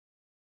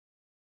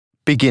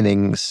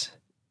Beginnings.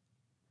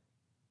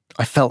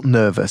 I felt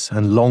nervous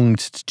and longed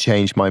to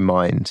change my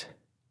mind.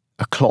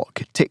 A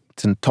clock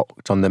ticked and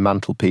tocked on the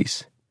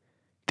mantelpiece.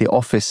 The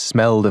office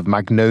smelled of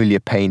magnolia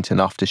paint and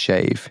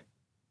aftershave.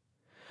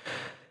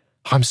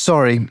 I'm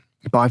sorry,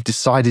 but I've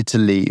decided to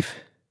leave.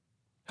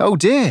 Oh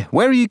dear,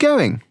 where are you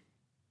going?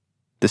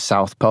 The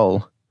South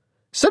Pole.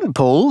 St.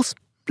 Paul's?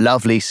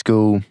 Lovely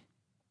school.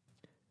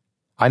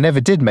 I never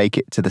did make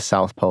it to the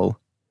South Pole,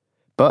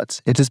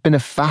 but it has been a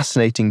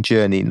fascinating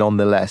journey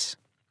nonetheless.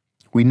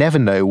 We never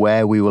know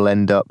where we will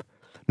end up,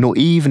 nor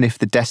even if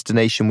the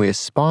destination we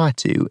aspire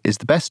to is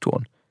the best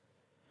one.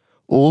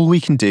 All we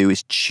can do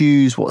is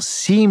choose what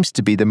seems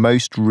to be the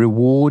most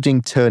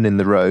rewarding turn in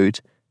the road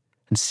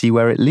and see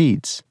where it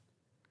leads.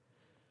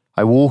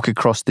 I walk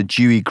across the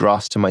dewy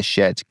grass to my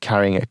shed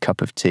carrying a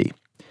cup of tea.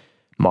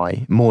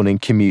 My morning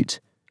commute.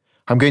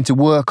 I'm going to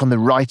work on the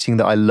writing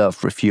that I love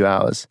for a few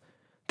hours.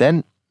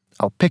 Then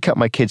I'll pick up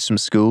my kids from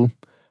school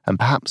and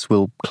perhaps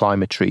we'll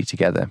climb a tree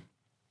together.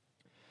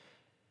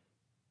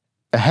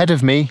 Ahead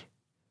of me,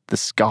 the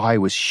sky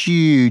was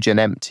huge and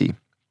empty,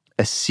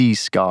 a sea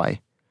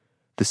sky.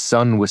 The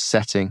sun was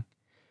setting.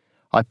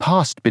 I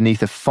passed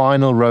beneath a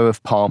final row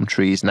of palm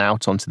trees and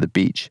out onto the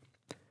beach.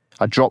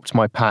 I dropped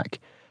my pack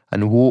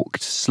and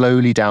walked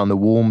slowly down the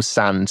warm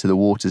sand to the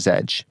water's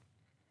edge.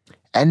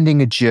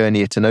 Ending a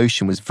journey at an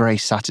ocean was very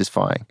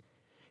satisfying.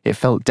 It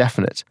felt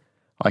definite.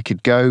 I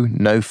could go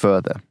no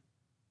further.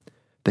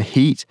 The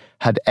heat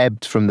had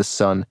ebbed from the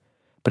sun,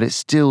 but it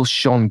still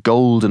shone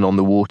golden on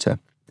the water.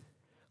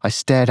 I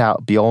stared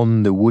out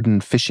beyond the wooden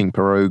fishing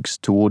pirogues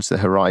towards the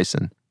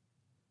horizon,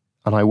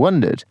 and I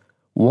wondered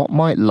what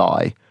might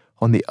lie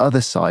on the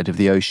other side of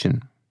the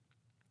ocean.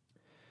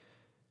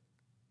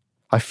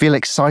 I feel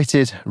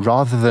excited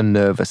rather than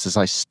nervous as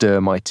I stir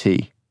my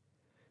tea.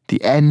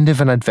 The end of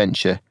an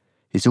adventure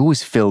is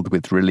always filled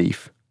with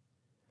relief.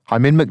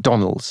 I'm in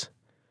McDonald's,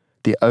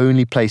 the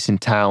only place in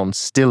town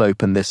still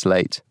open this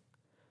late.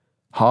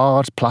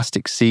 Hard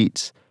plastic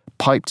seats,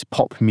 piped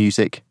pop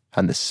music,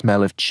 and the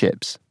smell of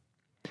chips.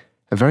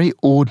 A very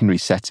ordinary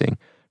setting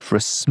for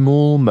a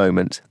small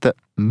moment that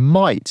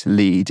might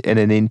lead in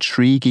an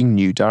intriguing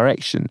new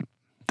direction,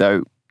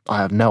 though I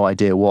have no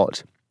idea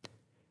what.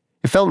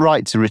 It felt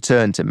right to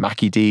return to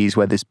Mackie D's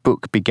where this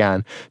book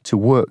began to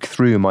work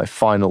through my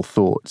final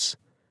thoughts.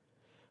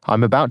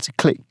 I'm about to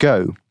click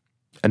go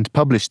and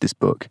publish this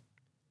book.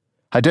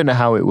 I don't know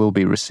how it will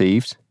be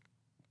received,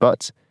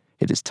 but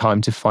it is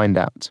time to find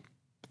out.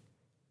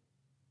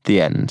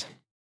 The end.